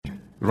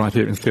right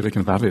here in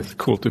Silicon Valley. It's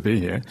cool to be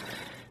here.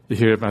 You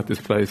hear about this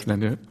place,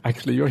 and then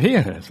you're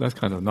here. So that's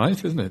kind of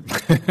nice, isn't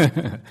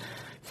it?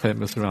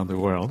 Famous around the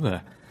world.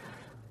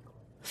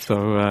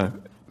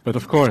 But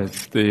of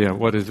course,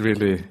 what is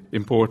really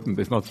important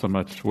is not so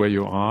much where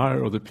you are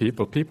or the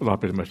people. People are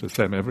pretty much the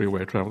same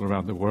everywhere, travel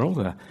around the world.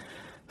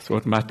 So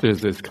what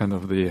matters is kind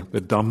of the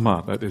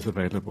Dhamma that is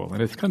available.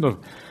 And it's kind of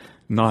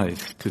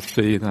nice to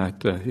see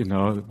that,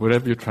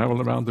 wherever you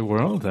travel around the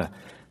world,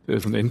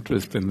 there's an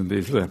interest in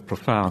these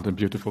profound and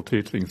beautiful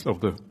teachings of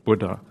the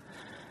Buddha.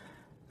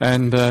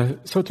 And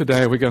so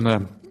today we're going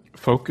to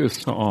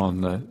focus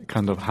on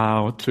kind of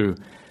how to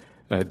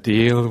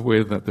deal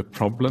with the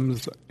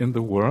problems in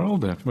the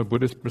world from a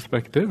Buddhist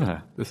perspective.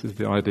 This is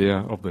the idea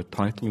of the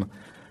title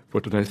for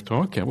today's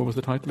talk. What was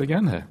the title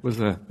again? It was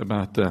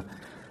about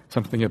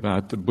something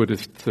about the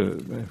Buddhist,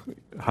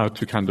 how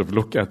to kind of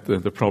look at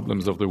the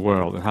problems of the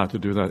world and how to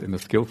do that in a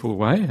skillful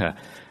way,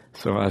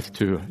 so as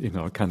to,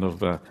 kind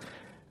of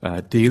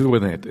deal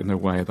with it in a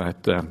way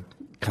that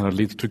kind of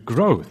leads to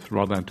growth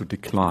rather than to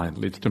decline,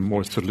 leads to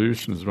more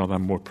solutions rather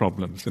than more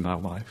problems in our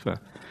life.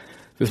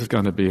 This is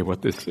going to be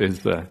what this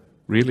is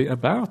really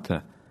about.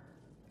 Does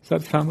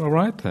that sound all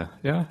right?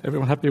 Yeah?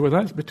 Everyone happy with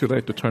that? It's a bit too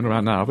late to turn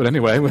around now, but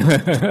anyway,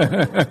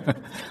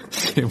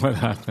 see what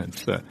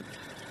happens.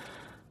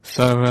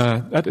 So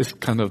that is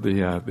kind of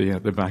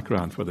the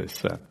background for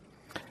this.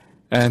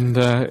 And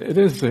it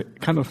is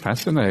kind of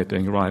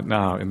fascinating right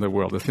now in the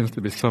world. There seems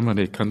to be so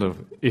many kind of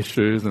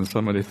issues and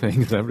so many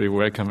things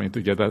everywhere coming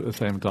together at the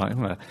same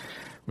time.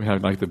 We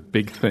have like the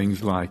big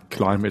things like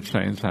climate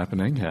change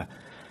happening.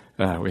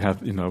 We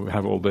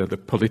have all the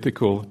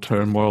political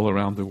turmoil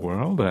around the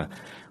world.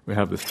 We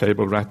have the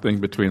saber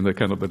rattling between the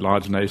kind of the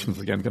large nations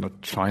again, kind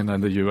of China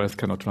and the U.S.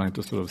 kind of trying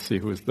to sort of see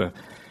who's the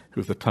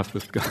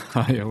toughest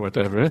guy or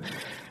whatever.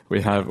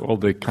 We have all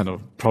the kind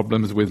of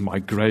problems with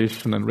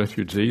migration and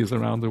refugees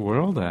around the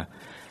world.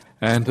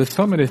 And there's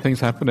so many things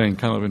happening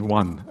kind of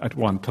at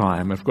one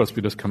time. Of course,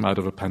 we just come out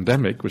of a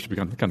pandemic, which we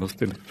can kind of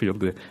still feel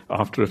the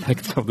after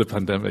effects of the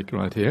pandemic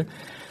right here.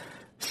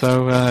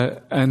 So,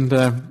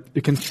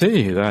 you can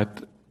see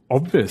that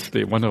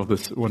obviously one of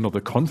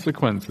the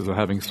consequences of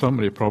having so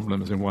many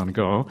problems in one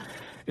go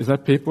is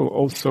that people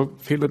also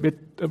feel a bit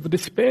of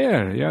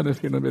despair. Yeah, they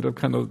feel a bit of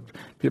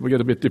people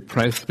get a bit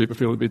depressed, people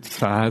feel a bit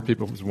sad,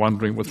 people are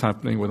wondering what's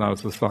happening with our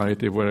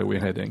society, where are we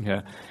heading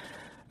here?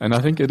 And I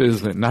think it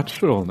is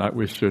natural that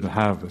we should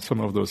have some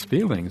of those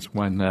feelings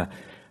when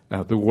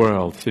the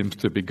world seems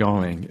to be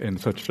going in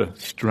such a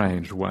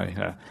strange way.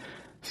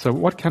 So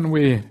what can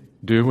we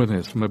do with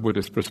this from a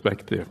Buddhist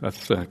perspective?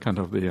 That's kind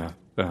of the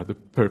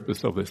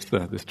purpose of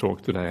this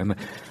talk today. And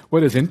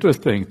what is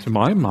interesting to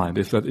my mind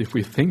is that if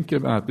we think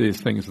about these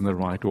things in the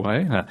right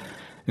way,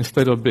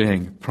 instead of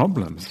being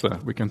problems,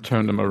 we can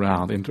turn them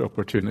around into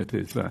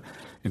opportunities,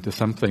 into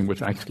something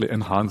which actually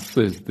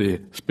enhances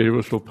the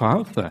spiritual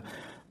path,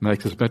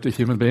 makes us better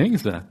human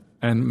beings,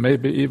 and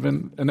maybe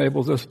even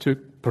enables us to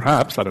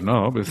perhaps, I don't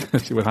know, but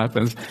see what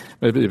happens,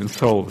 maybe even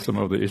solve some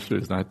of the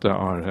issues that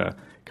are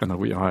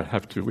we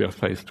are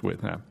faced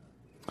with.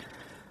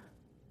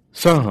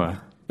 So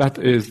that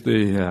is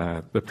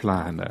the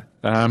plan.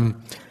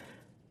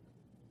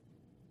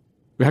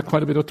 We had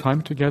quite a bit of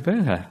time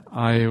together.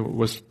 I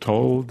was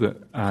told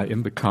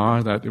in the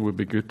car that it would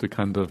be good to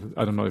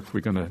I don't know if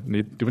we're going to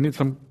do we need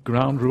some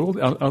ground rules?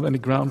 Are there any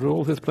ground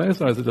rules in this place,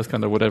 or is it just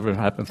kind of whatever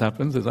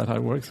happens? Is that how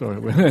it works?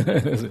 Or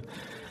is it?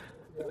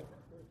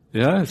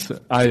 Yes,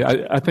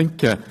 I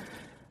think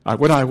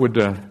what I would,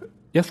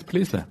 yes,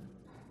 please.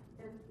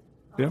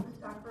 Yeah.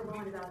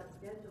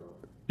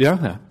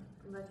 Yeah.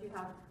 Unless you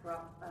have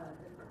a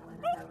different one.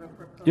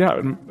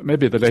 Yeah,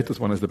 maybe the latest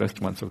one is the best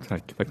one, so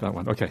take that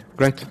one. Okay,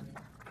 great.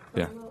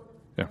 Yeah.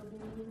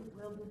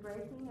 We'll be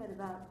breaking at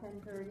about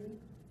 10:30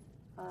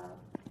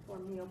 for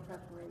meal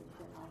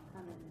preparation. I'll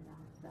come in and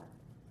announce that.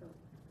 So,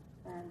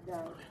 and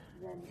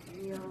then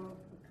meal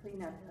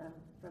cleanup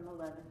from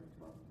 11 to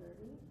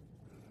 12:30.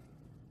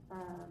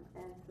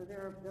 And so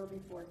there'll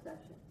be 4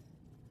 sessions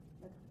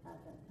at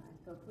that time.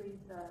 So please.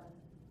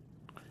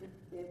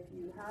 If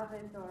you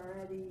haven't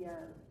already,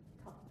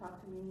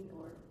 talk to me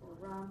or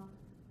Ram.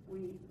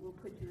 We will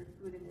put your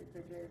food in the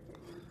refrigerator if it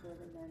needs it,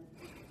 and then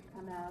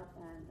come out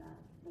and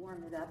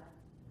warm it up.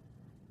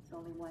 It's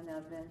only one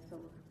oven, so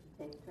we'll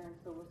take turns.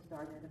 So we'll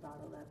start at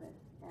about 11,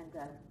 and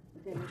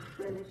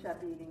finish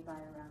up eating by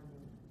around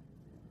noon.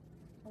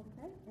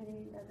 Okay.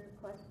 Any other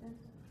questions?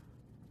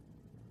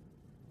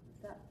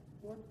 Does that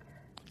work?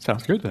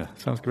 Sounds good.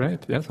 Sounds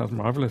great. Yeah, sounds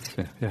marvelous.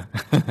 Yeah.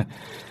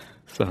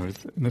 So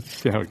let's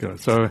see how it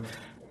goes. So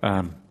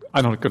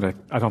I don't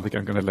think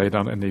I'm going to lay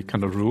down any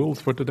kind of rules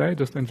for today.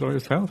 Just enjoy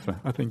yourself.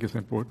 I think it's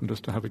important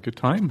just to have a good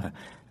time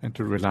and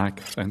to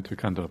relax and to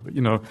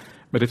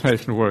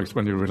meditation works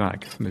when you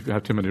relax. And if you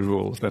have too many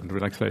rules, then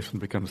relaxation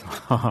becomes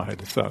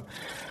hard. So,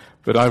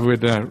 but I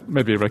would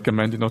maybe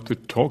recommend you not to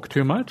talk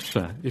too much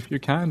if you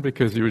can,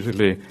 because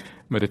usually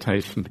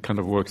meditation kind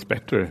of works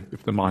better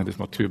if the mind is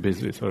not too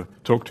busy. So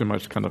talk too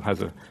much kind of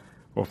has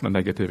often a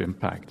negative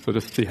impact. So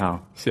just see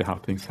how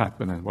things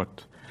happen and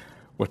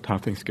how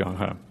things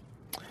go.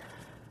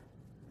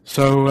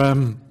 So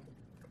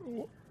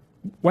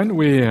when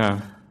we,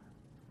 I'm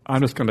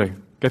just going to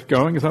get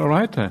going. Is that all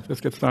right? Let's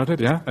get started,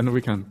 yeah? And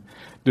we can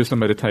do some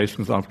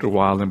meditations after a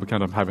while, and we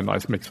kind of have a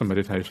nice mix of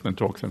meditation and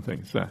talks and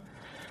things.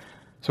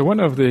 So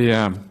one of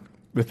the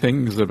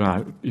things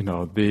about,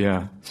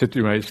 the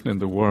situation in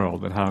the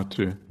world and how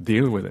to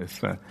deal with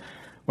this,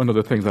 one of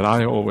the things that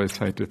I always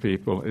say to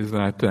people is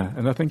that,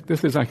 and I think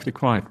this is actually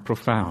quite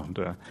profound,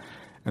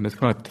 and it's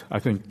quite, I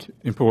think,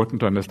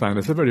 important to understand.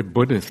 It's a very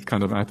Buddhist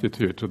kind of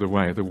attitude to the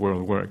way the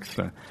world works.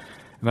 And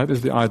that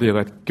is the idea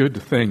that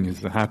good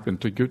things happen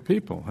to good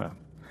people.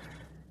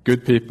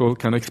 Good people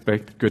can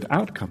expect good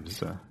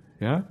outcomes.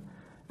 Yeah?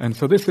 And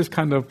so this is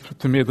kind of,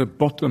 to me, the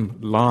bottom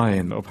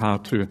line of how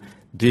to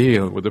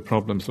deal with the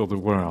problems of the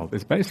world.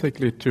 It's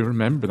basically to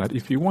remember that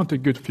if you want a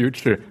good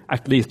future,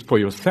 at least for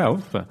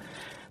yourself,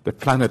 the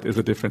planet is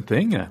a different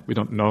thing. We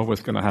don't know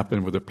what's going to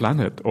happen with the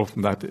planet.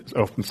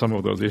 Often some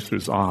of those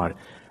issues are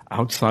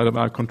outside of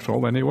our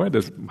control anyway.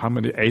 There's how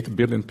many 8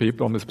 billion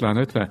people on this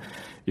planet?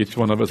 Each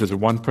one of us is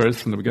one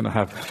person. We're going to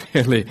have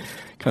fairly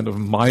kind of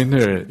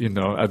minor,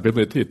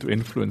 ability to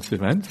influence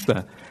events.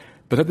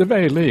 But at the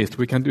very least,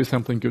 we can do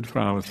something good for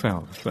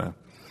ourselves.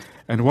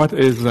 And what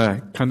is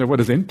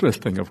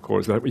interesting, of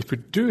course, that if we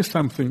do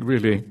something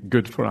really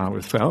good for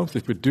ourselves,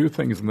 if we do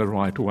things in the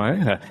right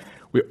way,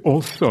 we're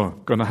also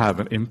going to have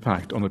an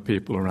impact on the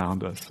people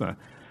around us.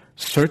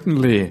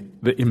 Certainly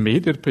the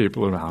immediate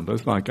people around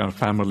us, like our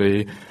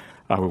family,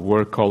 our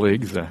work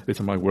colleagues. These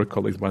are my work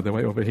colleagues, by the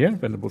way, over here.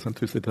 Venerable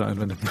Santusita and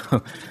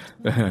Venerable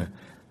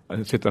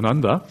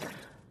Chitananda.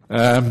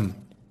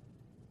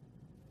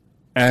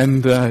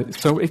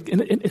 So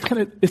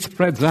it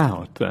spreads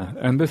out.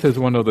 And this is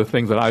one of the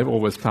things that I've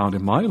always found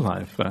in my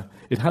life.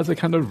 It has a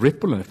kind of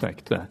ripple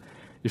effect.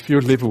 If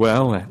you live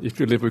well, if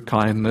you live with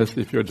kindness,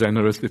 if you're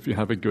generous, if you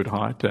have a good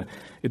heart,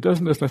 it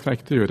doesn't just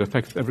affect you, it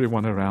affects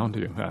everyone around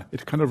you.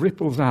 It kind of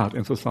ripples out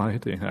in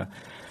society.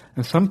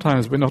 And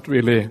sometimes we're not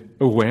really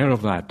aware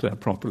of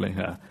that properly.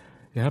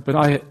 Yeah, but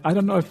I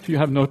don't know if you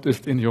have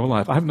noticed in your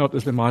life, I've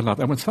noticed in my life,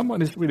 that when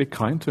someone is really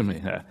kind to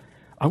me,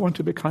 I want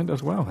to be kind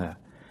as well.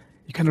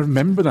 You can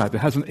remember that. It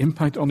has an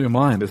impact on your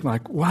mind. It's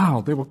like,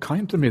 wow, they were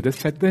kind to me. They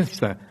said this.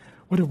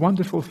 What a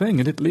wonderful thing.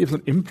 And it leaves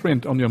an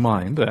imprint on your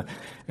mind.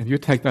 And you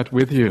take that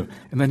with you.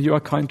 And then you are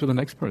kind to the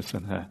next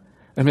person.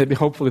 And maybe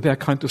hopefully they are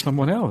kind to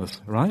someone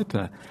else, right?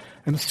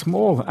 And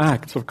small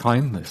acts of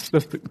kindness.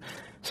 Just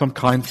some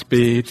kind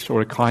speech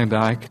or a kind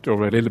act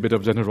or a little bit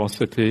of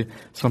generosity.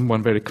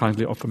 Someone very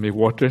kindly offered me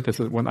water.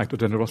 There's one act of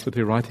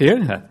generosity right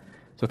here.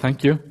 So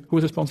thank you. Who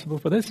is responsible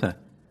for this?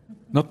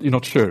 You're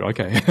not sure,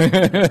 okay.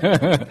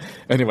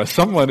 Anyway,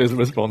 someone is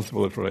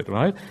responsible for it,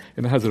 right?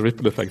 And it has a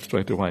ripple effect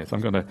straight away. So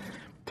I'm going to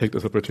take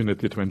this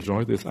opportunity to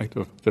enjoy this act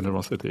of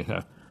generosity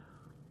here.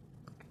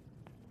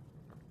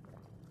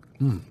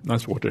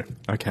 Nice water,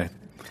 okay.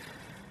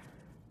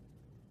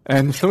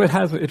 And so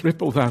it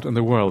ripples out in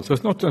the world. So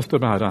it's not just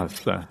about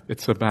us.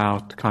 It's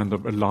about kind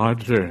of a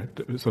larger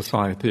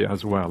society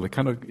as well.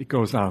 It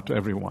goes out to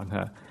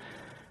everyone.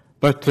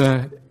 But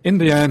in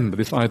the end,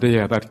 this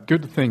idea that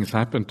good things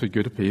happen to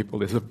good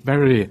people is a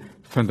very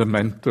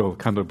fundamental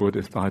kind of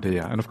Buddhist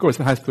idea. And of course,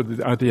 it has to do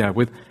the idea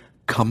with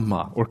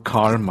kamma or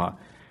karma.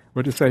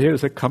 What do you say here?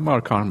 Is it kamma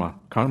or karma?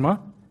 Karma?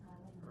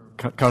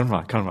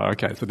 Karma.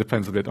 Okay, so it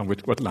depends a bit on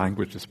what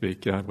language you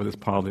speak, whether it's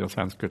Pali or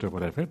Sanskrit or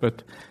whatever,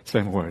 but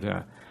same word,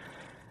 yeah.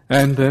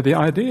 And the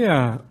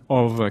idea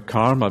of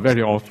karma,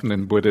 very often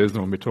in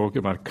Buddhism, when we talk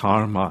about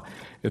karma,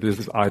 it is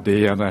this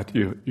idea that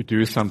you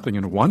do something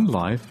in one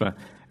life, and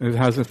it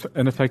has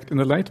an effect in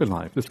the later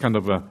life. It's kind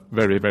of a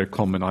very, very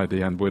common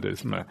idea in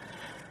Buddhism.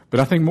 But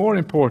I think more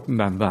important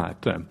than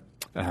that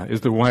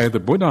is the way the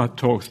Buddha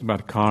talks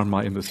about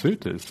karma in the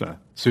suttas.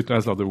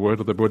 Suttas are the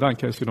word of the Buddha, in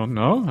case you don't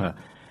know.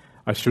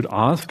 I should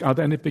ask, are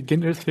there any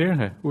beginners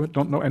here who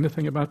don't know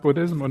anything about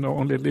Buddhism or know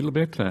only a little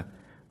bit?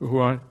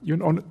 Only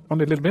a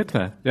little bit?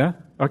 Yeah?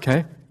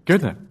 Okay,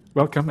 good.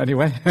 Welcome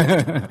anyway.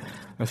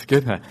 That's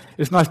good.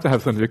 It's nice to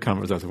have some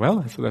newcomers as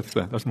well, so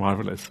that's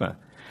marvelous.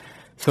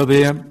 So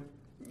the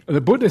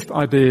Buddhist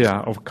idea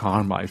of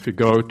karma, if you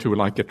go to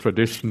like a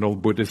traditional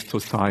Buddhist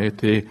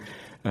society,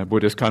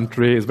 Buddhist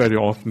country, is very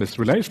often this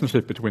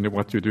relationship between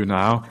what you do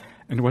now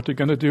and what you're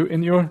going to do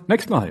in your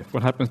next life,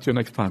 what happens to you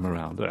next time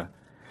around.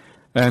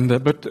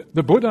 But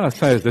the Buddha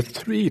says there's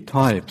 3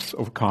 types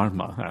of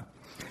karma.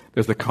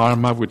 There's the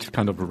karma which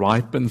kind of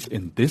ripens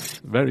in this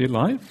very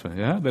life.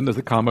 Then there's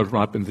the karma which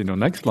ripens in your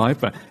next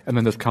life, and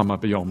then there's karma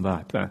beyond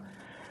that.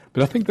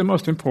 But I think the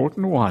most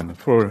important one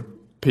for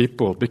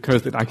people,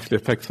 because it actually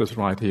affects us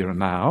right here and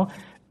now,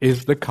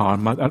 is the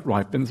karma that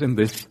ripens in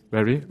this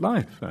very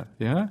life.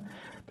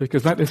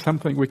 Because that is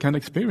something we can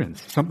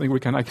experience, something we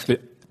can actually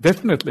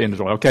definitely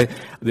enjoy. Okay,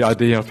 the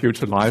idea of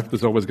future life,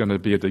 there's always going to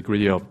be a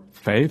degree of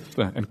faith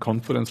and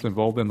confidence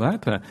involved in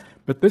that.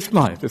 But this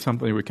life is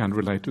something we can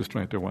relate to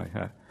straight away.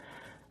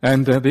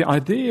 And the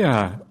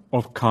idea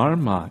of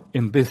karma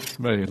in this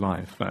very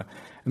life,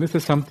 and this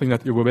is something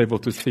that you will be able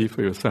to see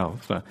for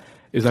yourself,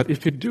 is that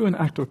if you do an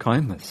act of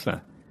kindness,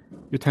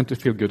 you tend to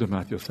feel good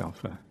about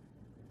yourself.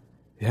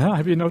 Yeah,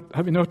 have you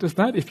noticed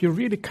that? If you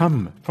really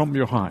come from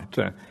your heart,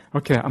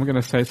 okay, I'm going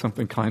to say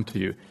something kind to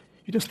you,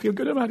 you just feel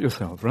good about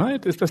yourself,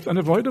 right? It's just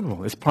unavoidable.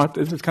 This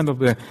is kind of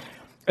the,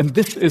 and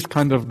this is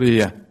kind of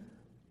the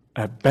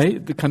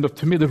kind of,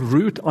 to me, the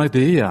root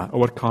idea of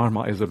what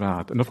karma is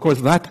about. And of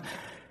course, that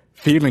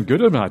feeling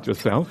good about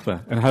yourself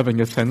and having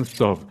a sense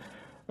of,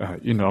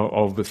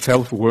 of the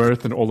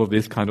self-worth and all of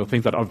these kind of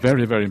things that are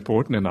very, very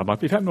important in our life.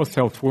 If you have no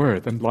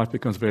self-worth, then life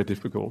becomes very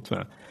difficult.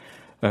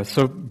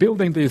 So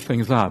building these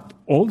things up,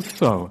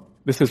 also,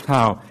 this is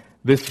how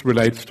this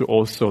relates to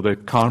also the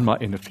karma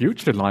in a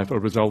future life or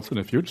results in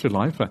a future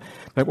life.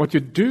 That what you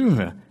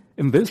do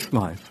in this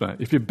life,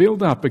 if you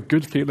build up a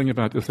good feeling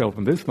about yourself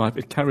in this life,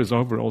 it carries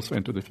over also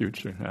into the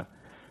future.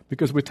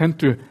 Because we tend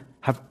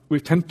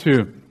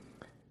to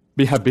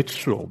be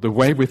habitual. The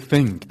way we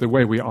think, the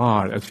way we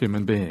are as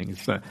human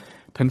beings,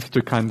 tends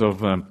to kind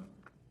of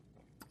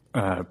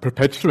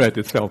perpetuate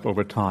itself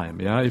over time.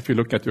 Yeah, if you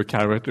look at your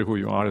character, who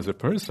you are as a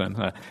person,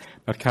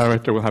 that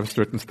character will have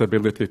certain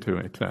stability to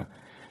it.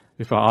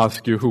 If I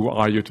ask you, who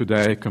are you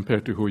today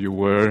compared to who you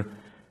were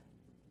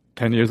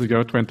 10 years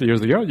ago, 20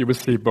 years ago, you will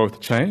see both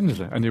change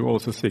and you will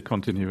also see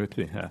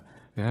continuity. Yeah,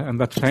 and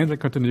that change and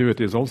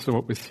continuity is also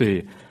what we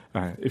see,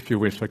 if you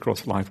wish,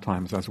 across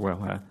lifetimes as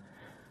well.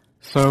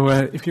 So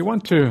if you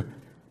want to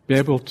be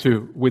able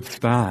to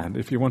withstand,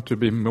 if you want to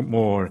be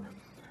more,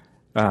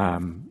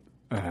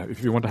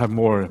 if you want to have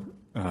more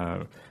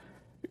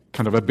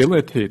kind of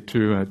ability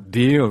to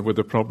deal with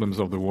the problems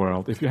of the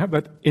world, if you have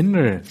that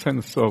inner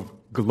sense of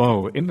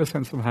glow, inner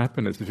sense of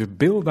happiness, if you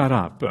build that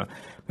up,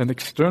 then the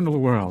external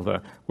world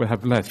will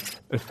have less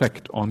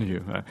effect on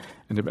you,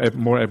 and you're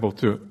more able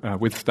to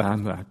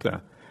withstand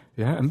that.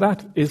 And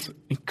that is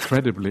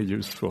incredibly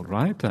useful,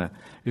 right?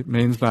 It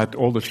means that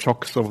all the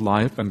shocks of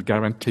life, and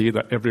guarantee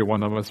that every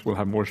one of us will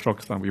have more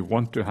shocks than we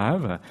want to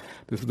have.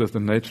 This is just the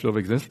nature of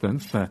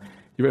existence.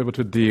 You're able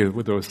to deal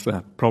with those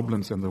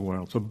problems in the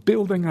world. So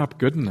building up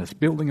goodness,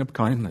 building up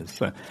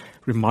kindness,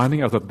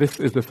 reminding us that this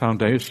is the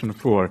foundation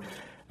for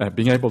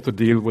being able to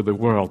deal with the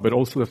world, but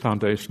also the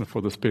foundation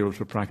for the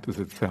spiritual practice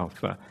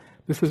itself.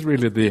 This is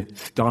really the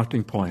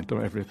starting point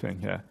of everything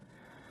here.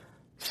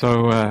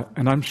 So,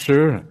 and I'm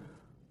sure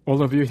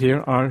all of you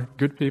here are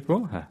good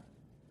people.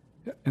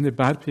 Any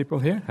bad people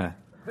here?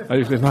 I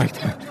usually like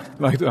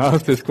to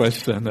ask this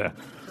question.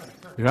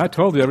 I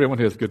told you everyone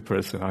here is a good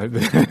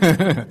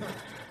person.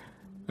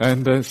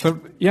 And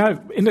so,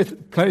 in a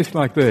place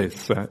like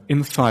this,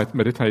 Insight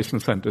Meditation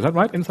Center, is that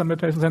right? Insight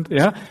Meditation Center,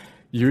 yeah?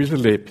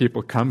 Usually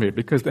people come here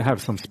because they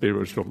have some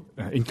spiritual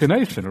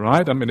inclination,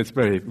 right? I mean, it's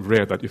very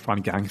rare that you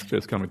find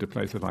gangsters coming to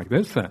places like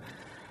this.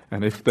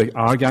 And if they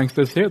are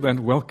gangsters here,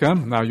 then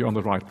welcome. Now you're on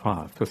the right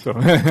path. So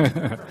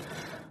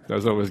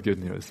there's always good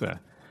news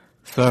there.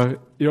 So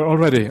you're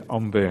already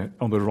on the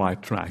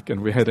right track,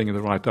 and we're heading in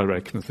the right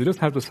direction. So you just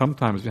have to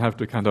sometimes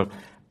kind of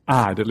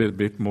add a little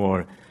bit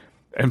more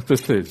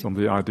emphasis on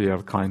the idea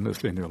of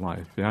kindness in your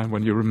life. Yeah,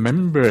 when you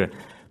remember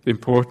the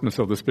importance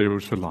of the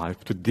spiritual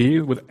life to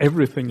deal with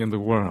everything in the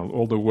world,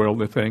 all the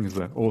worldly things,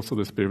 also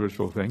the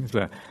spiritual things,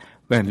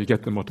 then you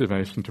get the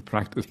motivation to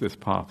practice this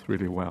path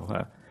really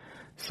well.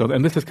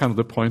 And this is kind of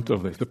the point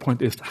of this. The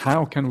point is,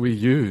 how can we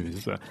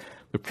use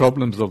the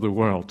problems of the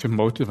world to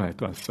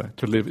motivate us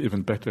to live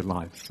even better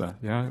lives?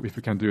 If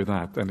we can do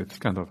that, then it's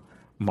kind of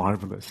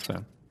marvelous.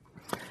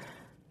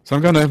 So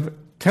I'm going to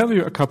tell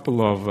you a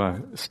couple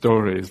of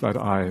stories that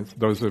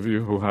those of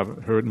you who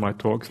have heard my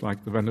talks,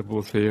 like the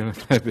Venerables here,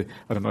 maybe,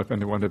 I don't know if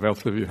anyone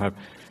else of you have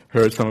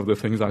heard some of the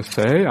things I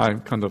say.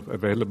 I'm kind of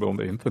available on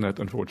the internet,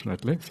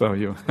 unfortunately, so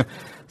you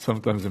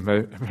sometimes you may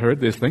have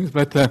heard these things.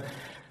 But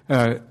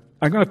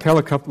I'm going to tell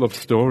a couple of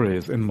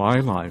stories in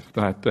my life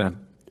that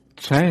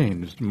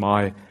changed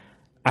my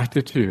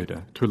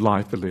attitude to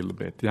life a little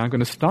bit. I'm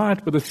going to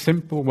start with the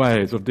simple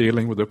ways of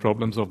dealing with the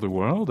problems of the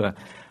world,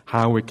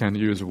 how we can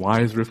use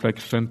wise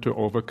reflection to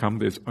overcome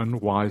these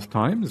unwise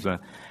times,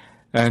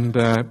 and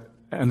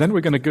then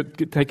we're going to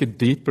take it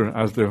deeper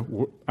as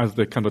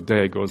the kind of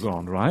day goes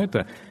on, right?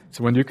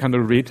 So when you kind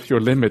of reach your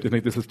limit, you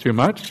think this is too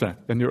much,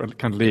 then you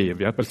can leave.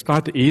 But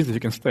start easy, you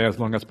can stay as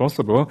long as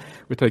possible.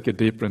 We take it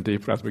deeper and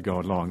deeper as we go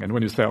along. And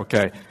when you say,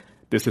 okay,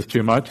 this is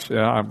too much,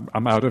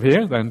 I'm out of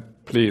here, then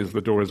please, the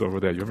door is over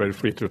there. You're very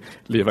free to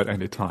leave at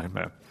any time.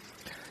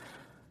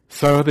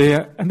 So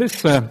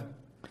this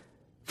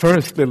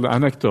first little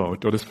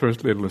anecdote, or this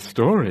first little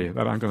story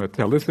that I'm going to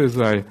tell, this is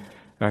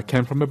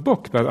came from a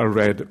book that I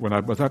read when I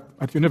was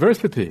at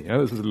university.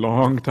 This is a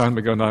long time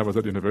ago now. I was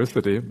at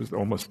university. It was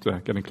almost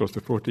getting close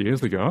to 40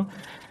 years ago.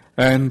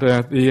 And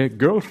the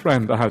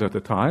girlfriend I had at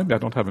the time, I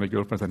don't have any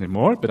girlfriends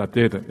anymore, but I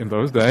did in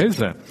those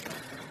days.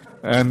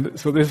 And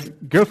so this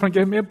girlfriend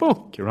gave me a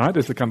book, right?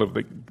 This is kind of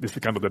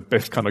the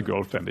best kind of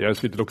girlfriend.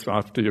 She looks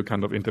after you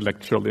kind of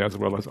intellectually as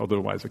well as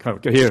otherwise.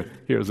 Okay,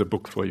 here's a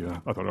book for you.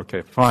 I thought,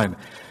 okay, fine.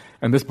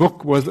 And this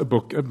book was a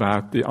book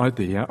about the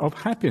idea of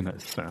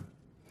happiness.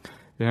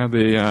 I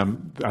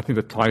think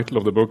the title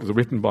of the book is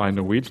written by a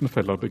Norwegian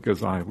fellow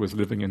because I was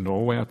living in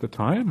Norway at the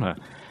time.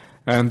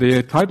 And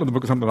the title of the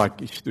book is something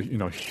like,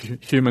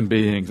 human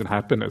beings and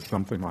happiness,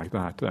 something like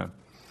that.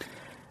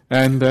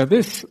 And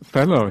this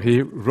fellow,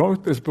 he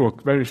wrote this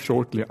book very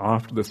shortly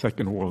after the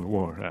Second World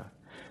War.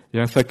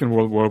 Second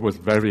World War was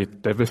very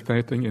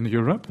devastating in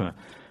Europe.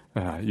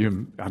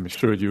 I'm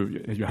sure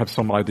you have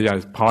some idea.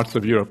 Parts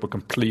of Europe were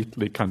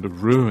completely kind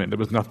of ruined. There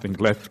was nothing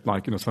left,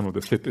 like some of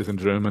the cities in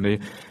Germany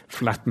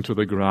flattened to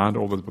the ground.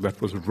 All that was left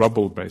was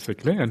rubble,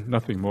 basically, and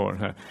nothing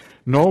more.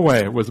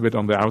 Norway was a bit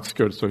on the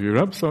outskirts of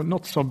Europe, so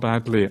not so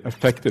badly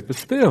affected, but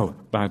still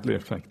badly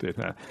affected.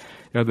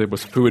 There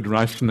was food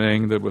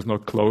rationing. There was no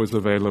clothes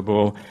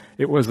available.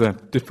 It was a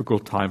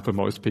difficult time for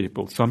most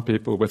people. Some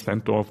people were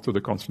sent off to the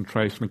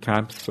concentration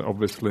camps,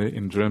 obviously,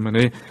 in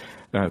Germany.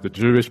 The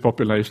Jewish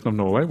population of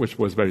Norway, which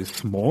was very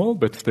small,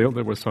 but still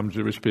there were some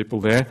Jewish people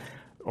there.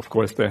 Of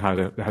course, they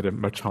had a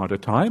much harder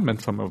time, and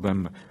some of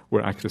them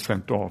were actually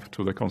sent off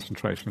to the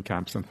concentration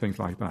camps and things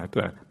like that.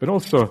 But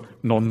also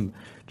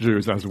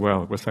non-Jews as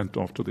well were sent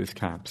off to these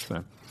camps.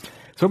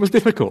 So it was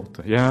difficult.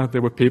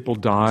 There were people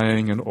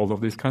dying and all of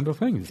these kind of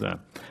things.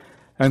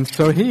 And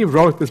so he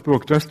wrote this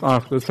book just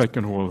after the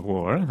Second World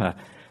War.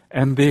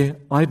 And the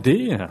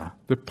idea,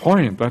 the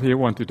point that he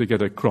wanted to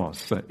get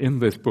across in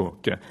this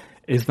book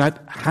is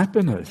that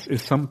happiness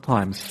is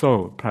sometimes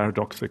so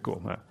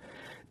paradoxical.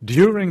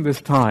 During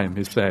this time,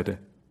 he said,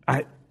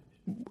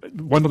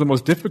 one of the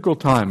most difficult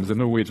times in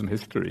Norwegian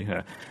history,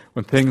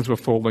 when things were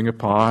falling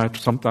apart,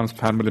 sometimes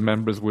family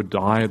members would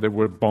die, there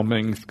were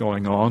bombings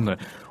going on,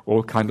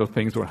 all kinds of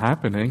things were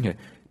happening.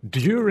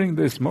 During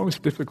this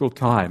most difficult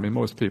time in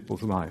most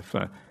people's life,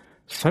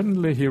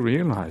 suddenly he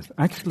realized,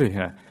 actually,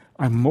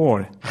 I'm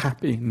more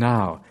happy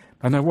now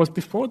than I was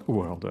before the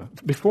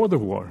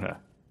war.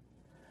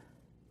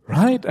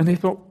 Right? And he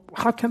thought,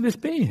 how can this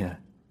be?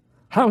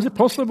 How is it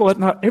possible that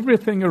now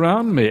everything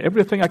around me,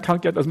 everything, I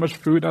can't get as much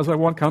food as I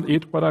want, can't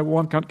eat what I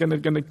want, can't get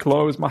any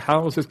clothes, my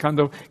house is can't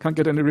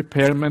get any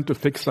repairment to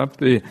fix up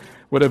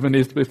whatever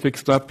needs to be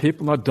fixed up,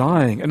 people are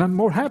dying, and I'm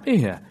more happy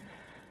here.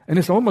 And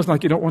it's almost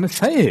like you don't want to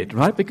say it,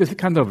 right? Because it's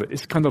kind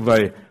of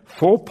a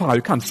faux pas.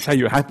 You can't say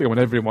you're happy when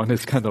everyone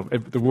is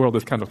the world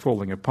is kind of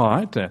falling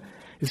apart.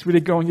 It's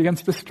really going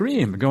against the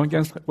stream, going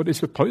against what it's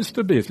supposed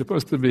to be. It's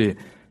supposed to be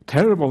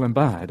terrible and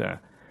bad.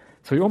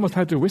 So you almost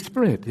had to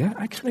whisper it.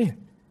 Actually,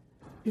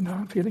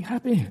 I'm feeling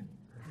happy.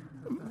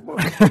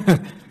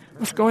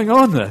 What's going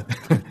on there?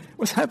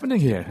 What's happening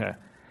here?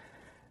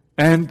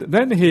 And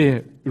then he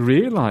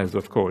realized,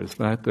 of course,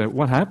 that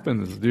what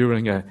happens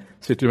during a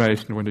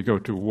situation when you go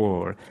to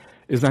war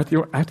is that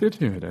your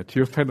attitude to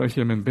your fellow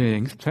human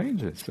beings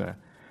changes.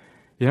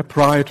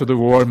 Prior to the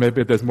war,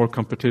 maybe there's more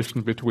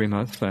competition between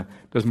us.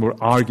 There's more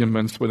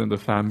arguments within the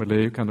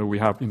family. We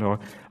have,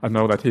 I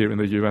know that here in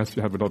the U.S.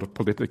 you have a lot of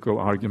political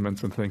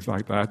arguments and things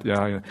like that.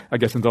 I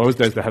guess in those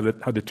days they had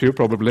it too,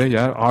 probably.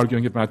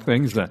 Arguing about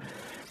things.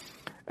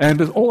 And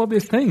there's all of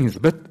these things.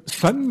 But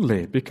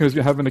suddenly, because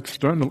you have an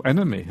external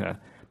enemy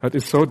that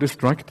is so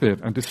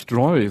destructive and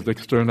destroys the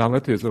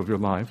externalities of your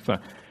life,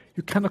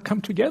 you cannot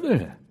come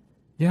together.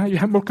 You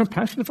have more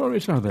compassion for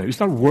each other. You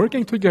start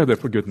working together,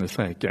 for goodness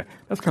sake.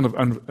 That's kind of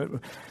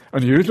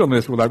unusual in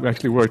this, that we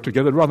actually work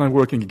together. Rather than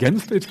working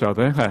against each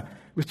other,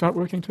 we start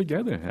working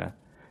together.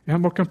 You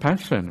have more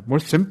compassion, more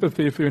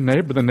sympathy for your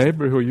neighbor, the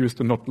neighbor who you used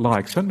to not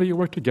like. Suddenly you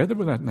work together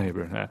with that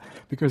neighbor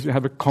because you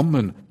have a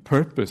common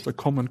purpose, a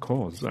common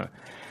cause.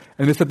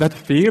 And it's that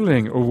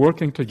feeling of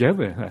working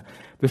together,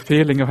 the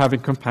feeling of having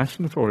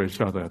compassion for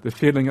each other, the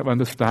feeling of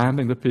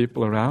understanding the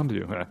people around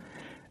you.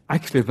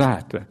 Actually,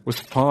 that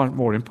was far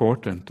more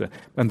important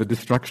than the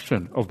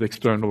destruction of the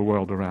external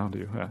world around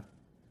you.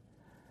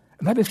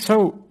 And that is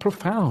so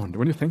profound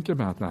when you think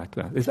about that.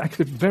 It's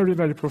actually very,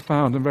 very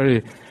profound and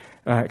very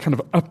kind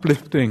of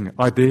uplifting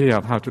idea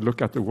of how to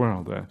look at the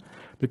world.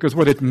 Because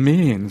what it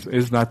means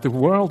is that the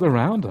world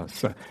around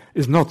us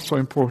is not so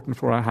important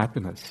for our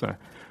happiness.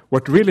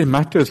 What really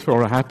matters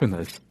for our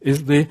happiness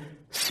is the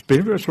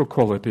spiritual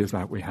qualities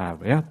that we have.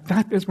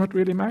 That is what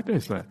really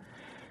matters.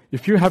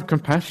 If you have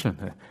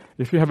compassion,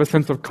 if you have a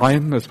sense of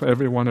kindness for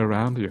everyone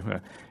around you,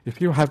 if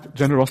you have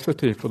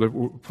generosity for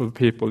the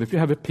people, if you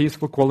have a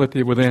peaceful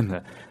quality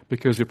within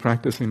because you're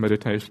practicing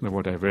meditation or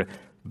whatever,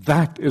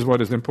 that is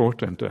what is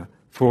important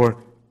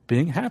for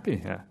being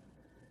happy.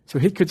 So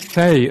he could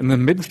say, in the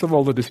midst of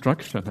all the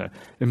destruction, in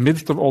the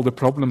midst of all the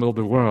problems of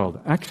the world,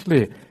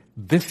 actually,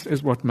 this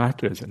is what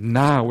matters.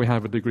 Now we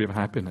have a degree of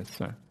happiness.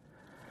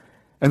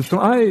 And so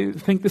I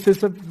think this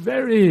is a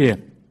very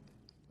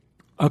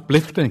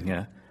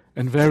uplifting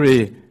and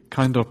very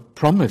kind of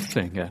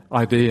promising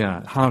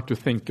idea how to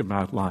think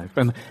about life.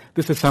 And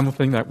this is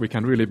something that we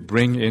can really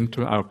bring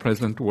into our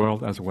present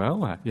world as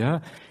well.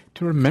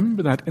 To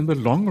remember that in the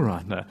long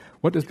run,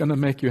 what is going to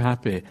make you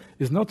happy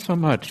is not so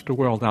much the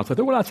world outside.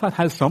 The world outside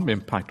has some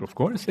impact, of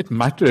course. It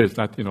matters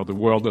that, the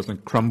world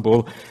doesn't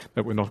crumble,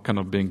 that we're not kind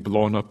of being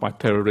blown up by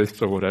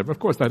terrorists or whatever. Of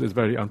course, that is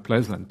very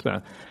unpleasant.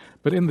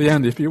 But in the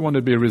end, if you want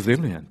to be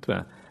resilient,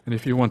 and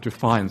if you want to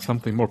find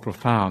something more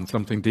profound,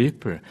 something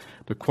deeper,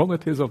 the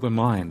qualities of the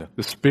mind,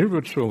 the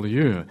spiritual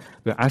you,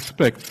 the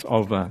aspects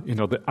of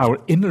our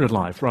inner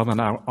life rather than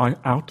our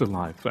outer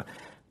life,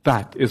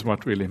 that is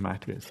what really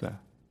matters.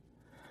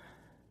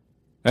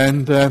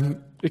 And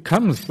it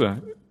comes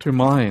to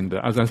mind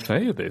as I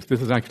say this.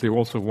 This is actually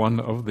also one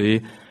of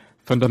the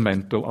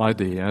fundamental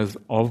ideas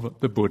of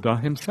the Buddha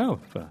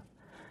himself.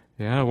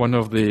 One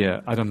of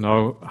the, I don't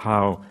know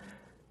how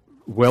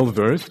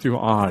well-versed you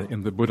are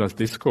in the Buddha's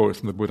discourse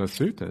and the Buddha's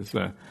suttas,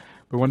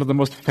 but one of the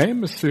most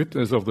famous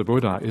suttas of the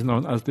Buddha is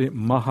known as the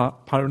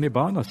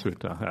Mahaparinibbana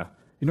Sutta.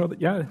 You know that?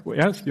 Yeah,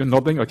 yes, you're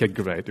nodding. Okay,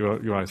 great. You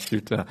are a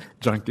sutta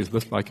junkies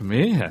just like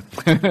me,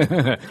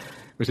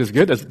 which is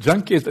good. As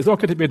junkies, it's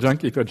okay to be a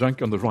junkie if you're a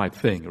junkie on the right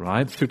thing,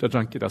 right? Sutta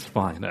junkie, that's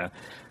fine.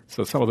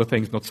 So some of the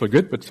things not so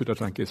good, but sutta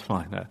junkie is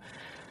fine.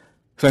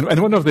 So,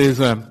 and one of these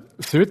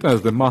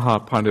suttas, the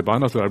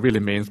Mahaparinibbana Sutta, really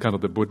means kind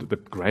of the Buddha, the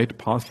great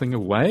passing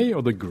away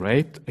or the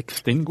great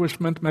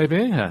extinguishment,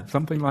 maybe,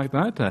 something like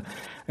that.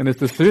 And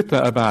it's the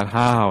sutta about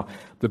how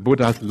the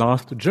Buddha's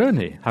last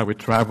journey, how he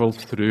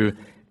travels through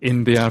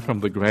India from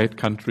the great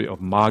country of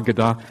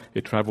Magadha.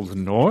 He travels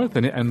north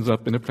and he ends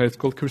up in a place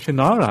called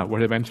Kushinara,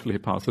 where eventually he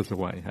passes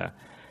away.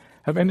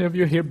 Have any of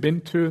you here been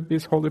to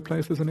these holy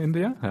places in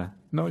India?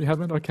 No, you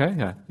haven't?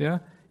 Okay, yeah.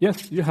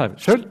 Yes, you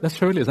have. Sure, that's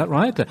Shirley, is that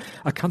right?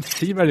 I can't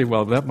see very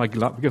well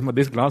because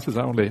these glasses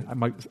are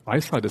my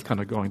eyesight is kind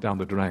of going down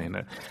the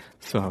drain.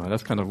 So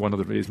that's kind of one of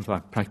the reasons I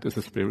practice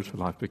the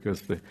spiritual life,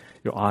 because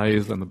your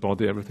eyes and the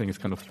body, everything is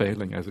kind of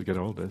failing as you get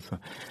older. So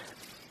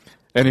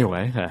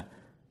anyway,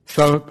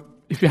 so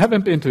if you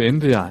haven't been to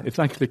India, it's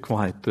actually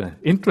quite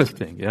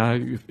interesting.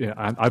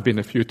 I've been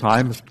a few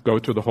times, go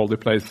to the holy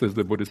places,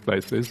 the Buddhist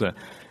places.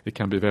 It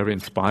can be very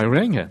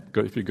inspiring.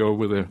 If you go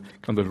with the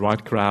kind of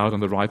right crowd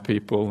and the right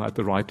people at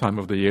the right time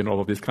of the year and all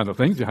of these kind of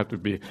things, you have to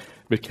be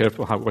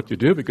careful what you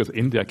do, because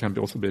India can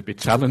also be a bit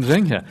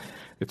challenging.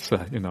 It's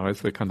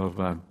it's a kind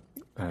of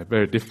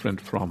very different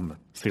from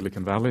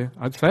Silicon Valley,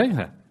 I'd say.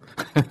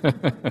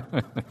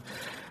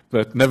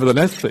 But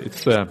nevertheless,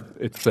 it's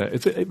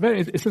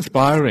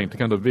inspiring to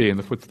kind of be in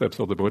the footsteps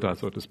of the Buddha,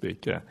 so to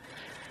speak.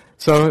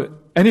 So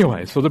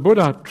anyway, so the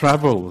Buddha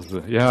travels,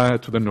 to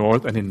the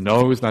north, and he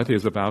knows that he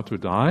is about to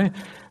die.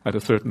 At a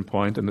certain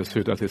point in the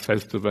sutta, he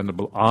says to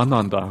Venerable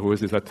Ananda, who is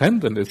his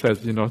attendant, he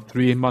says,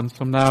 3 months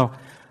from now,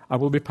 I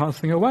will be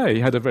passing away.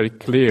 He had a very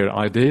clear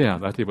idea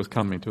that he was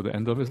coming to the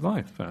end of his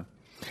life.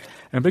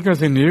 And because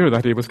he knew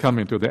that he was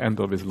coming to the end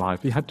of his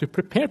life, he had to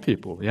prepare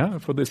people,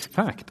 for this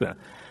fact.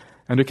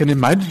 And you can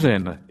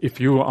imagine, if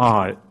you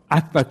are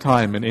at that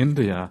time in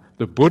India,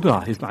 the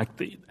Buddha is like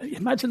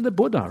imagine the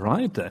Buddha,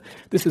 right?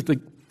 This is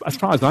as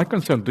far as I'm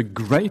concerned, the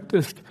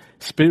greatest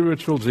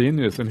spiritual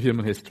genius in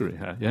human history.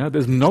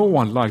 There's no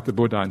one like the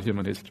Buddha in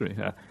human history.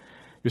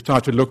 You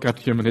start to look at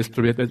human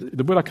history,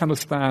 the Buddha kind of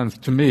stands,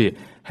 to me,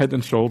 head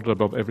and shoulder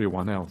above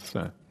everyone else.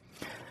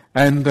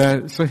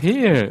 And so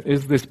here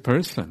is this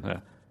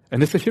person,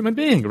 and it's a human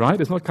being, right?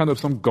 It's not kind of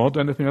some god or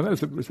anything like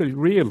that. It's a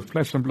real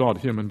flesh and blood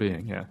human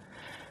being.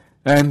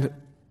 And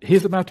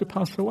he's about to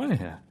pass away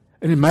here.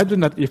 And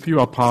imagine that if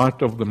you are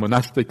part of the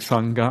monastic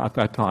sangha at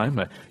that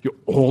time, you're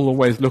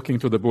always looking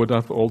to the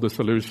Buddha for all the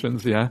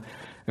solutions,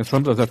 And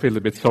sometimes I feel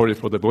a bit sorry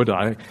for the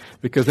Buddha,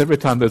 because every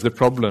time there's a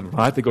problem,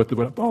 right, they go to the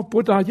Buddha, oh,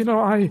 Buddha,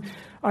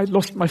 I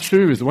lost my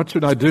shoes, what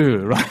should I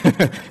do,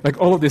 right? Like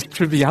all of these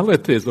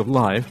trivialities of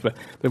life,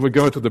 they would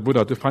go to the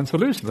Buddha to find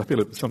solutions. I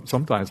feel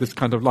sometimes it's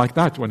kind of like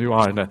that when you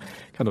are in a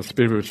kind of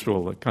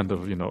spiritual, kind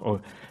of,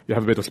 or you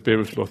have a bit of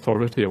spiritual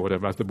authority or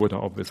whatever, as the Buddha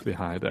obviously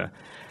had.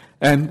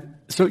 And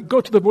so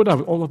go to the Buddha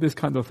with all of these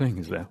kind of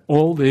things.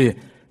 All the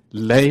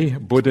lay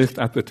Buddhists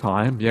at the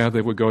time,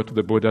 they would go to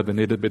the Buddha, they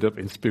need a bit of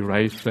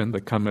inspiration, they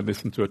come and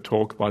listen to a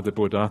talk by the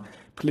Buddha.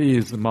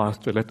 Please,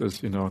 Master, let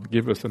us,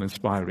 give us an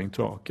inspiring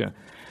talk.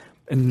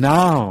 And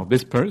now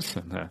this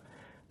person,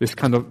 this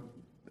kind of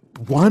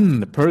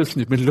one person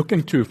you've been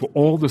looking to for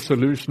all the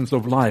solutions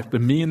of life, the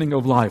meaning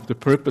of life, the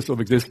purpose of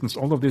existence,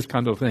 all of these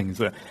kind of things,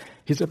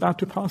 he's about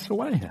to pass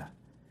away.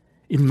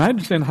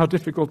 Imagine how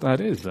difficult that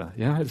is.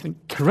 It's an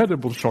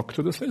incredible shock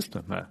to the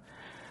system.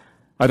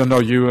 I don't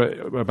know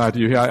about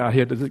you. I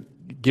hear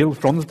that Gil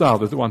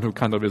Fronsdal is the one who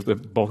kind of is the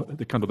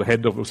kind of the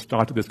head of who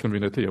started this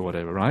community or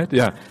whatever, right?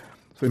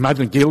 So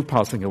imagine Gil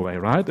passing away,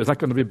 right? Is that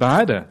going to be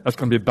bad? That's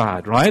going to be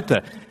bad, right?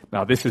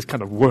 Now this is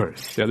kind of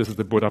worse. This is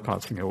the Buddha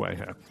passing away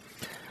here.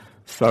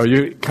 So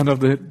you kind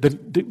of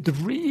the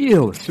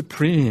real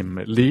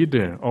supreme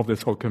leader of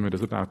this whole community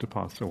is about to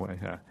pass away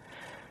here.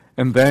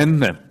 And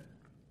then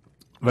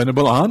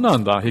Venerable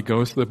Ananda, he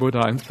goes to the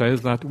Buddha and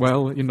says that,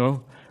 well,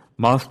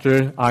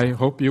 Master, I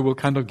hope you will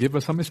kind of give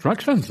us some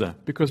instructions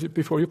because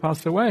before you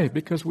pass away,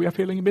 because we are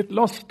feeling a bit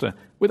lost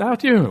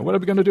without you. What are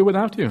we going to do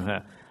without you?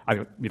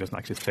 He doesn't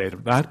actually say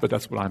that, but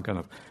that's what I'm kind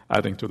of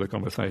adding to the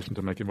conversation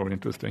to make it more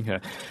interesting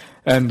here.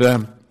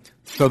 And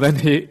so then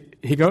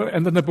he goes,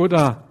 and then the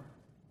Buddha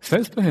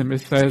says to him, he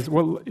says,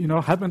 well,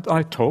 haven't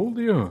I told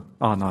you,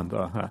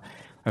 Ananda,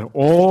 and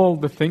all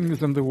the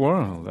things in the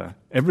world,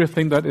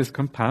 everything that is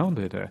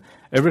compounded,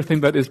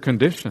 everything that is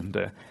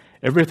conditioned,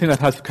 everything that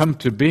has come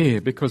to be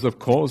because of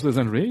causes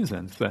and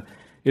reasons,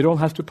 it all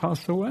has to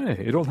pass away.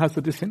 It all has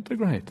to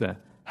disintegrate.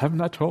 Haven't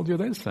I told you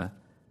this? And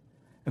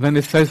then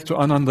it says to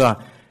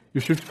Ananda,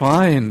 you should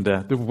find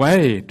the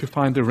way to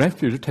find the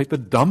refuge, to take the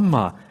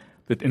Dhamma,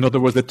 In other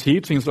words, the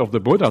teachings of the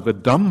Buddha, the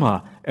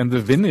Dhamma and the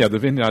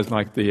Vinaya is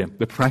like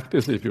the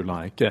practice, if you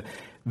like.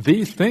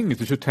 These things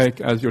you should take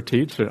as your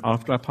teacher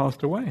after I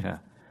passed away.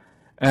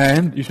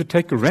 And you should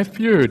take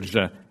refuge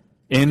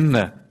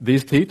in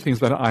these teachings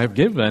that I have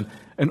given,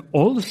 and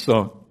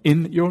also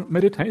in your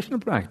meditation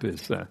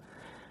practice.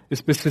 It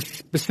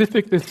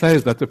specifically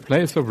says that the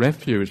place of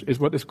refuge is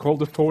what is called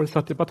the 4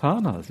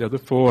 satipatthanas, the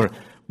 4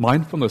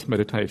 mindfulness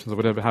meditations, or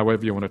whatever,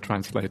 however you want to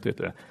translate it.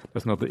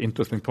 That's not the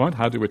interesting point.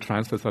 How do we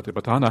translate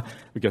satipatthana?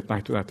 We'll get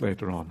back to that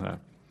later on.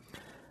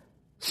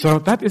 So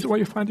that is where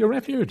you find your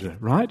refuge,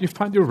 right? You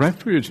find your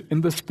refuge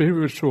in the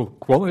spiritual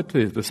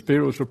qualities, the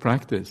spiritual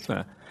practice.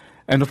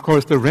 And of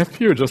course, the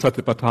refuge of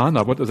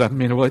satipatthana, what does that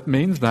mean? Well, it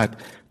means that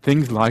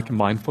things like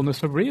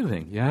mindfulness of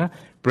breathing,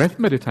 breath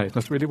meditation,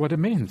 that's really what it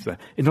means.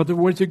 In other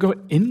words, you go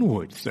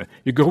inwards,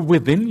 you go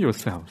within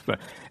yourself,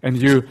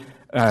 and you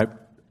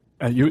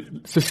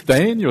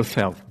sustain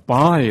yourself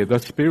by the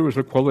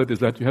spiritual qualities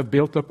that you have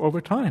built up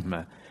over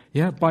time.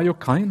 By your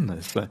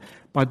kindness,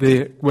 by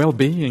the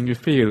well-being you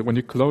feel when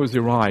you close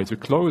your eyes, you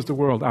close the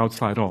world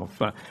outside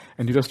off,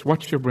 and you just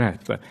watch your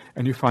breath,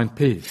 and you find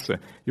peace,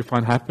 you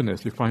find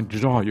happiness, you find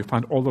joy, you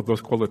find all of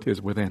those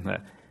qualities within.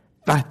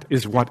 That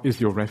is what is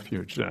your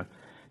refuge.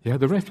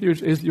 The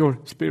refuge is your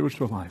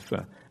spiritual life.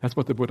 That's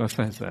what the Buddha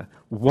says.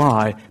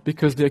 Why?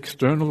 Because the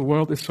external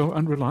world is so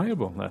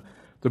unreliable.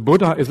 The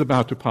Buddha is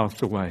about to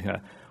pass away.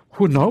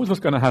 Who knows what's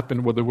going to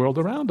happen with the world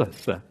around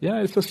us?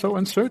 It's just so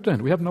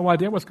uncertain. We have no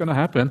idea what's going to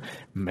happen.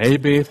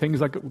 Maybe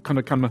things are going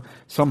to kind of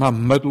somehow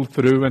muddle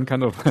through and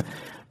kind of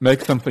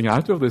make something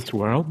out of this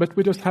world, but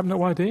we just have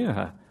no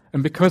idea.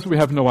 And because we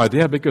have no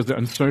idea, because the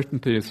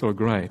uncertainty is so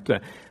great,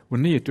 we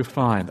need to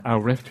find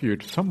our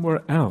refuge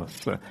somewhere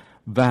else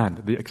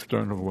than the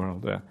external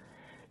world.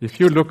 If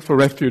you look for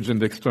refuge in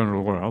the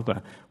external world,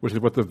 which is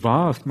what the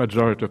vast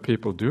majority of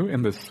people do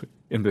in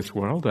this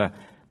world,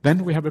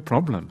 then we have a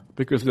problem,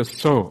 because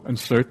it's so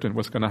uncertain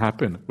what's going to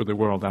happen with the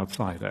world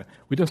outside.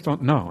 We just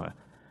don't know.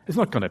 It's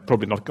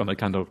probably not going to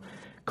kind of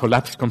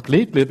collapse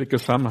completely,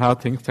 because somehow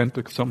things tend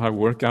to somehow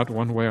work out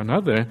one way or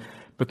another,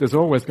 but there's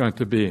always going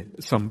to be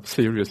some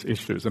serious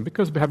issues. And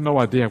because we have no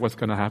idea what's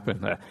going to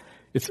happen,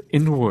 it's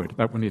inward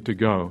that we need to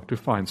go to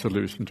find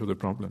solution to the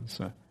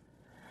problems.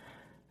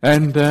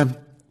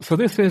 So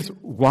this is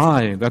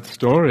why that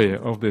story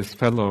of this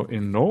fellow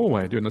in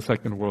Norway during the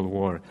Second World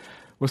War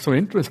was so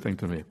interesting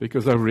to me,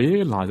 because I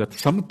realized that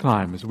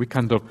sometimes we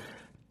kind of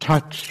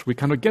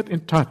get in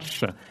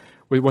touch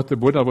with what the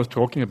Buddha was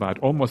talking about,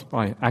 almost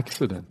by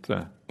accident,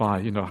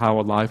 by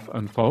how a life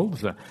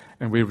unfolds,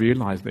 and we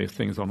realize these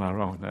things on our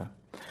own.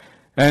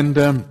 And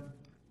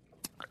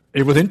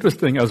it was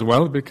interesting as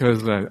well,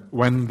 because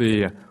when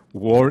the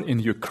war in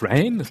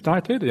Ukraine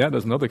started,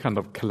 there's another kind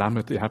of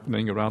calamity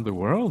happening around the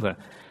world.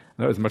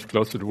 That is much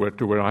closer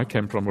to where I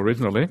came from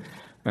originally,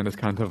 and it's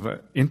kind of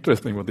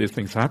interesting when these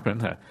things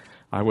happen.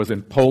 I was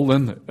in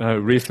Poland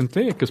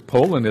recently, because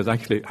Poland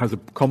has a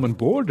common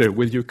border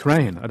with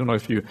Ukraine. I don't know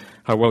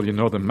how well you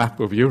know the map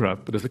of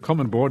Europe, but there's a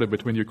common border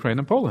between Ukraine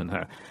and Poland.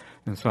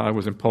 And so I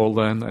was in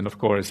Poland, and of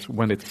course,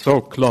 when it's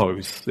so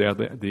close,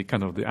 the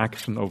kind of the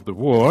action of the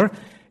war,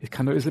 it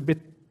kind of is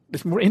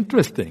it's more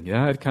interesting.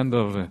 It kind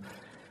of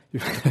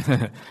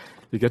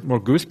you get more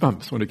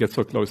goosebumps when you get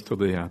so close to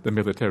the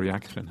military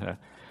action.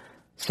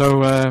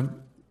 So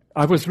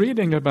I was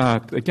reading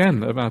about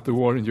the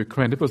war in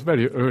Ukraine. It was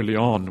very early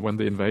on when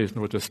the invasion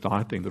was just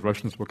starting. The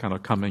Russians were kind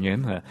of coming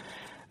in.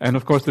 And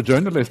of course the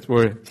journalists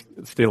were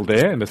still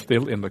there and they're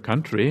still in the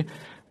country.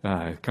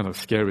 Kind of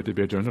scary to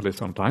be a journalist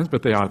sometimes,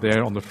 but they are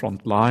there on the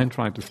front line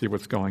trying to see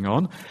what's going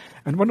on.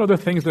 And one of the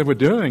things they were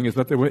doing is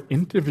that they were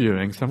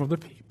interviewing some of the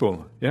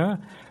people.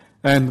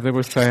 And they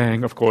were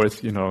saying, of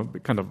course,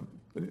 kind of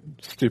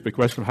stupid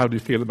question, how do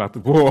you feel about the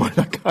war?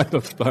 That kind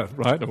of stuff,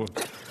 right?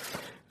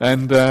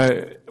 And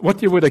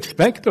what you would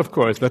expect, of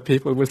course, that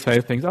people would say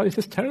things, this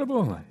is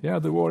terrible.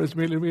 The war is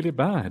really, really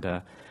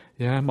bad.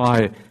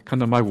 My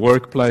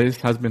workplace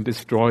has been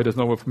destroyed. There's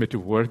nowhere for me to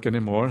work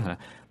anymore.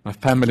 My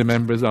family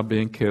members are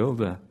being killed.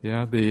 My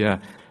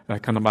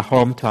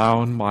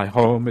hometown, my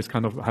home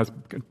has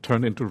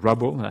turned into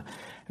rubble. And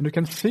you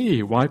can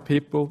see why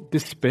people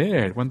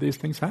despair when these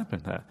things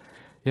happen.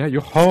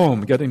 Your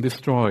home getting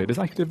destroyed is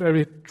actually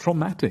very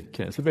traumatic.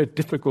 It's a very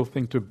difficult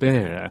thing to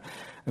bear.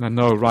 And I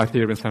know right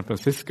here in San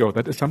Francisco,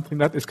 that is something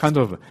that is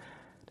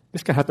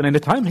this can happen any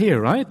time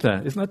here, right?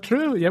 Isn't that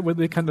true? With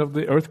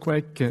the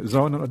earthquake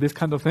zone and these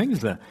kind of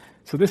things.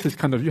 So this is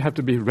you have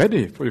to be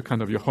ready for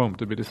your home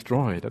to be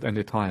destroyed at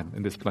any time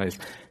in this place.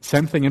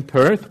 Same thing in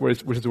Perth,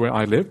 which is where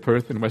I live,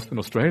 Perth in Western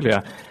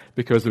Australia,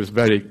 because it was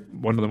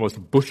one of the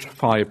most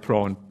bushfire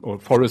prone or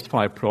forest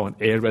fire prone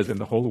areas in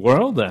the whole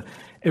world.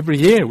 Every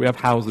year we have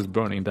houses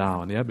burning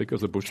down,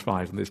 because of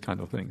bushfires and these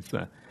kind of things.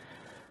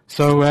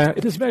 So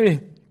it is very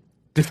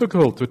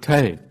difficult to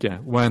take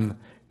when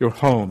your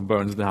home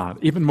burns down.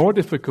 Even more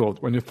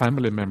difficult when your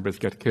family members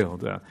get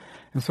killed.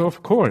 And so,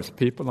 of course,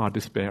 people are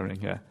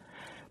despairing.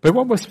 But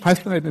what was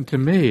fascinating to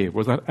me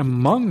was that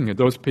among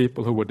those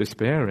people who were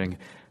despairing,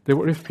 there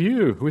were a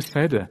few who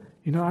said,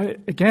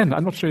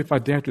 I'm not sure if I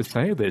dare to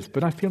say this,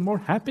 but I feel more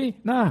happy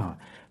now.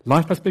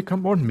 Life has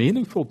become more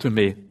meaningful to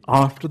me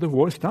after the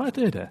war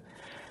started.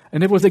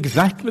 And it was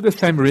exactly the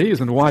same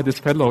reason why this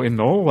fellow in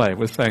Norway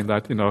was saying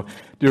that,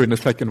 during the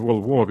Second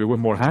World War we were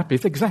more happy.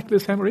 It's exactly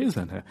the same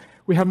reason.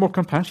 We have more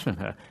compassion.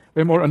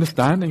 We have more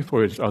understanding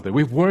for each other.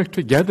 We work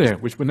together,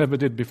 which we never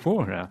did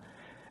before.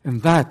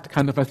 And that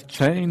kind of has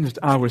changed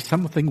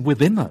something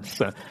within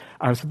us.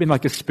 It's been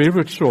like a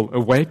spiritual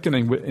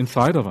awakening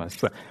inside of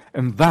us.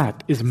 And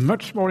that is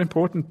much more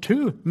important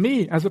to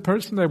me as a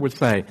person, I would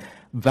say,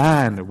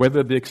 than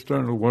whether the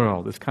external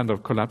world is kind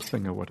of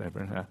collapsing or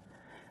whatever.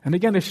 And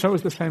again, it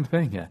shows the same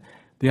thing here.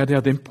 The idea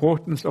of the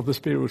importance of the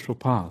spiritual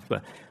path,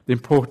 the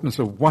importance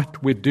of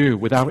what we do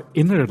with our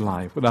inner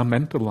life, with our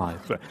mental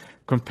life,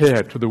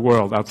 compared to the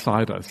world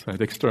outside us,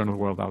 the external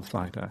world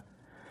outside us.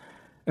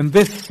 And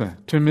this,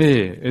 to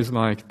me, is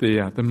like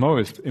the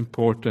most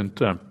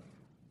important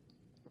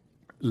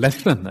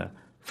lesson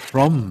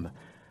from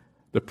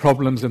the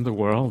problems in the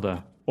world,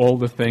 all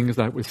the things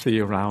that we see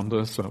around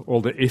us,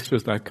 all the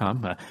issues that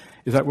come,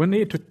 is that we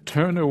need to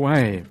turn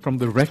away from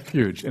the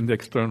refuge in the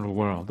external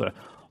world,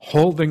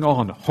 holding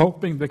on,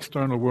 hoping the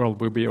external world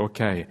will be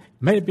okay.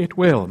 Maybe it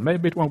will,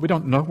 maybe it won't. We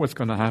don't know what's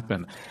going to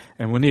happen.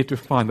 And we need to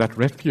find that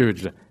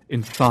refuge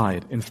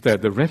inside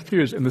instead, the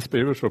refuge in the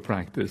spiritual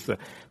practice, the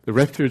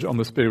refuge on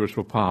the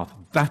spiritual path.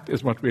 That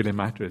is what really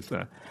matters.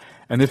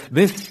 And if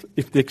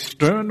the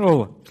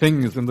external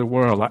things in the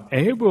world are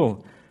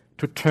able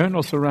to turn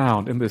us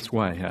around in this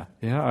way,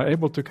 are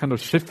able to kind of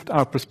shift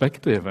our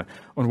perspective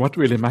on what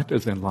really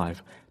matters in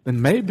life,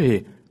 then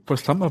maybe for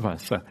some of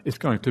us it's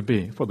going to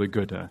be for the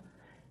good.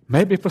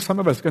 Maybe for some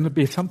of us it's going to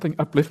be something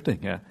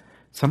uplifting,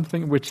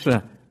 something which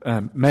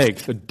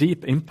makes a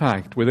deep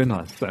impact within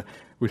us,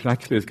 which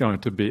actually is going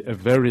to be a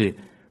very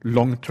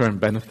long-term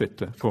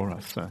benefit for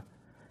us.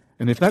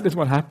 And if that is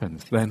what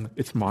happens, then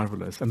it's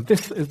marvelous. And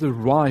this is the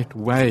right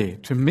way,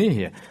 to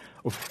me,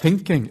 of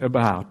thinking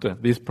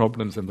about these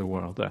problems in the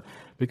world.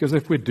 Because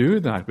if we do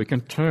that, we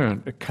can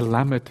turn a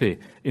calamity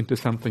into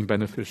something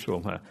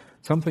beneficial,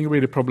 something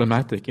really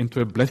problematic into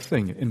a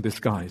blessing in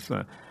disguise.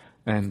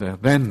 And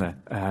then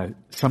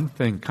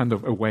something kind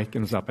of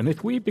awakens up. And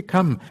if we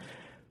become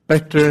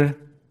better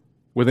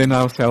within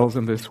ourselves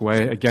in this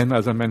way, again,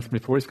 as I mentioned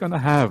before, it's going to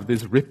have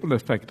this ripple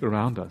effect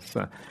around us.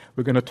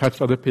 We're going to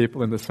touch other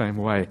people in the same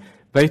way.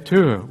 They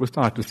too will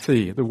start to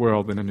see the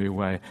world in a new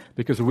way.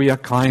 Because we are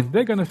kind,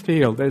 they're going to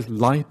feel there's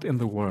light in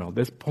the world,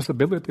 there's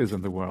possibilities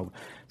in the world.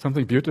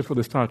 Something beautiful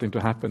is starting to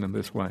happen in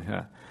this way.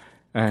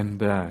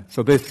 And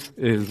so this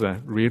is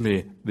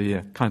really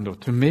the kind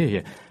of, to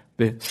me,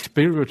 the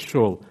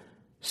spiritual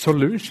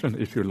solution,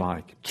 if you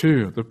like,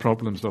 to the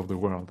problems of the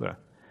world.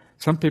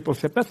 Some people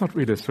say, that's not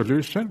really a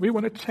solution. We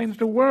want to change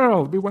the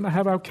world. We want to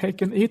have our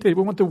cake and eat it.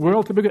 We want the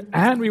world to be good,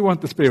 and we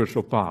want the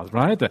spiritual path,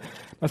 right?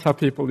 That's how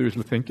people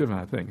usually think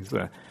about things.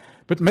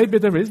 But maybe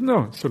there is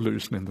no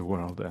solution in the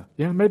world.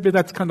 Maybe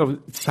that's kind of,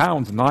 it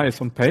sounds nice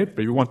on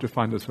paper. You want to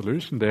find a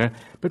solution there.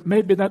 But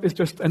maybe that is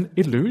just an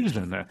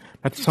illusion.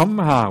 That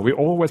somehow we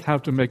always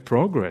have to make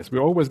progress.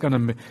 We're always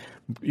going to,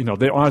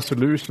 there are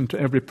solutions to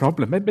every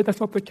problem. Maybe that's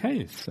not the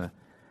case.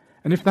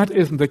 And if that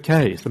isn't the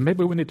case, then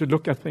maybe we need to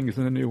look at things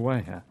in a new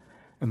way.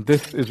 And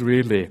this is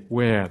really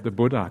where the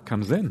Buddha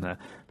comes in,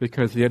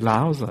 because he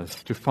allows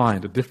us to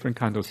find a different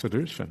kind of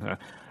solution, a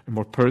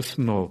more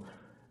personal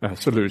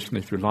solution,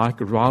 if you like,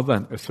 rather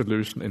than a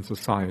solution in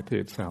society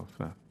itself.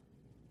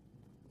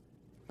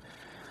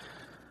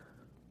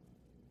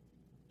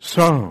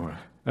 So,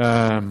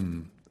 I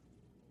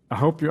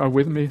hope you are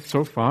with me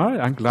so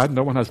far. I'm glad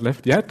no one has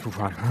left yet.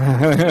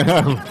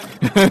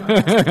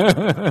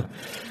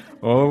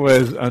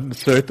 Always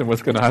uncertain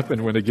what's going to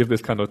happen when they give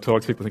this kind of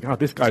talks. People think,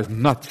 this guy's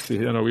nuts.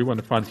 We want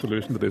to find a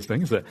solution to these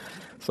things. So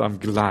I'm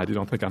glad you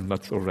don't think I'm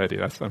nuts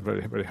already. I'm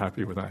very, very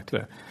happy with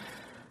that.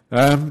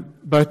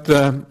 But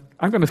I'm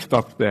going to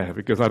stop there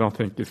because I don't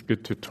think it's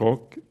good to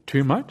talk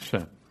too much.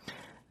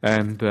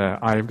 And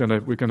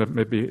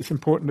maybe it's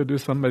important to do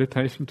some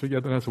meditation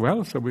together as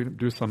well. So we'll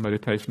do some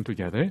meditation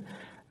together.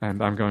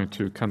 And I'm going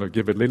to kind of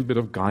give a little bit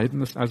of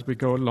guidance as we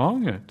go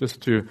along,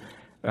 just to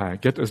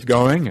get us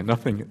going, and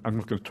nothing, I'm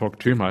not going to talk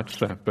too much,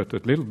 but a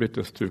little bit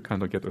just to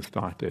kind of get us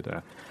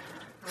started.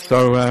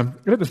 So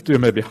let us do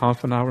maybe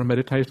half an hour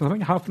meditation. I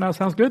think half an hour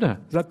sounds good.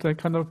 Is that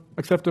kind of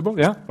acceptable?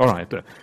 Yeah? All right.